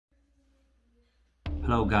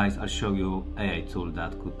Hello guys, I'll show you AI tool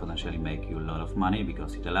that could potentially make you a lot of money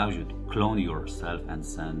because it allows you to clone yourself and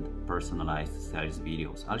send personalized sales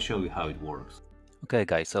videos. I'll show you how it works. Okay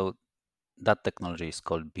guys, so that technology is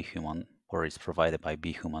called Bhuman, or is provided by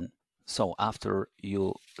Bhuman. So after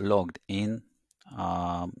you logged in,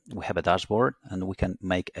 we have a dashboard and we can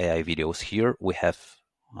make AI videos here. We have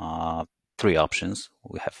three options.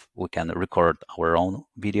 We can record our own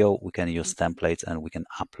video, we can use templates, and we can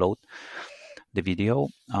upload the video.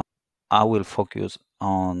 I will focus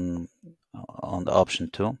on the option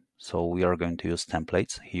 2. So we are going to use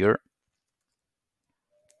templates here.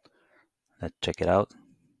 Let's check it out.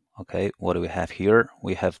 Okay, what do we have here?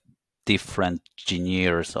 We have different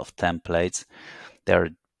genres of templates.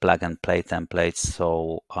 They're plug and play templates.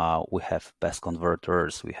 So we have best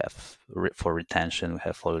converters, we have for retention, we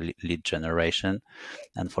have for lead generation,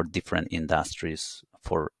 and for different industries,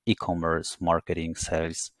 for e-commerce, marketing,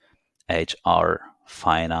 sales, HR,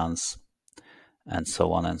 finance, and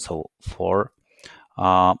so on and so forth.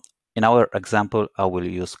 In our example, I will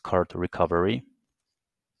use cart recovery.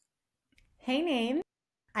 Hey name,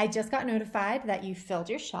 I just got notified that you filled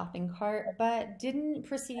your shopping cart but didn't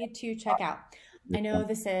proceed to check out. I know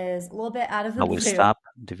this is a little bit out of the blue. I will stop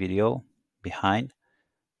the video behind.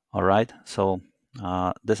 All right, so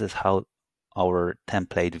this is how our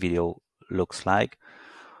template video looks like.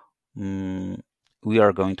 We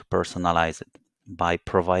are going to personalize it by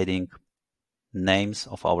providing names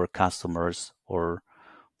of our customers or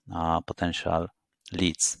potential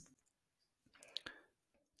leads.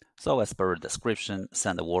 So as per description,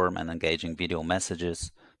 send a warm and engaging video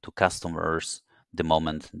messages to customers the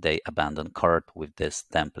moment they abandon cart with this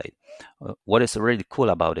template. What is really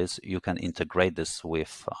cool about this, you can integrate this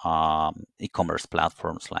with e-commerce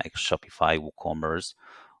platforms like Shopify, WooCommerce,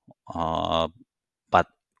 but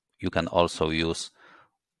you can also use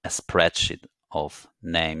a spreadsheet of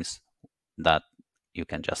names that you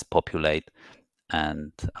can just populate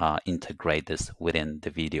and integrate this within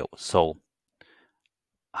the video. So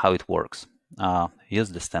how it works, use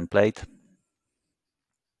this template.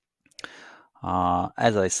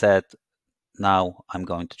 As I said, now I'm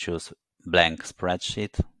going to choose blank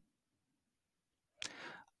spreadsheet.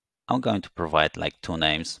 I'm going to provide like 2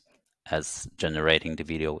 names, as generating the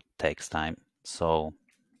video takes time. So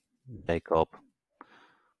Jacob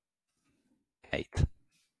 8.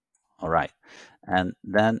 All right, and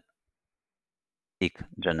then click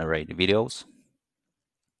generate videos,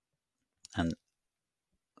 and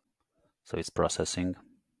so it's processing.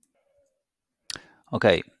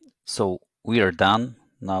 Okay, so we are done.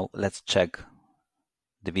 Now let's check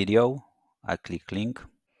the video. I click link.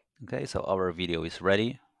 Okay, so our video is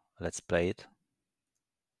ready. Let's play it.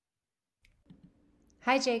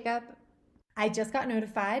 Hi Jacob, I just got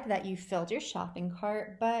notified that you filled your shopping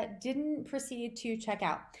cart but didn't proceed to check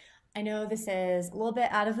out. I know this is a little bit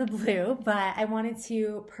out of the blue, but I wanted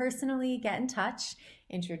to personally get in touch,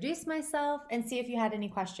 introduce myself, and see if you had any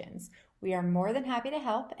questions. We are more than happy to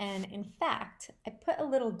help, and in fact, I put a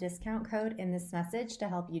little discount code in this message to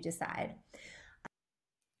help you decide.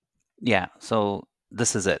 Yeah, so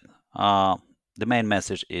this is it. The main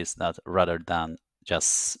message is that rather than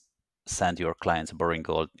just send your clients a boring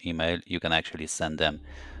cold email, you can actually send them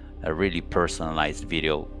a really personalized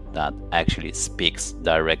video that actually speaks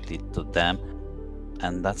directly to them,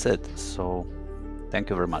 and that's it. So thank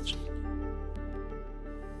you very much.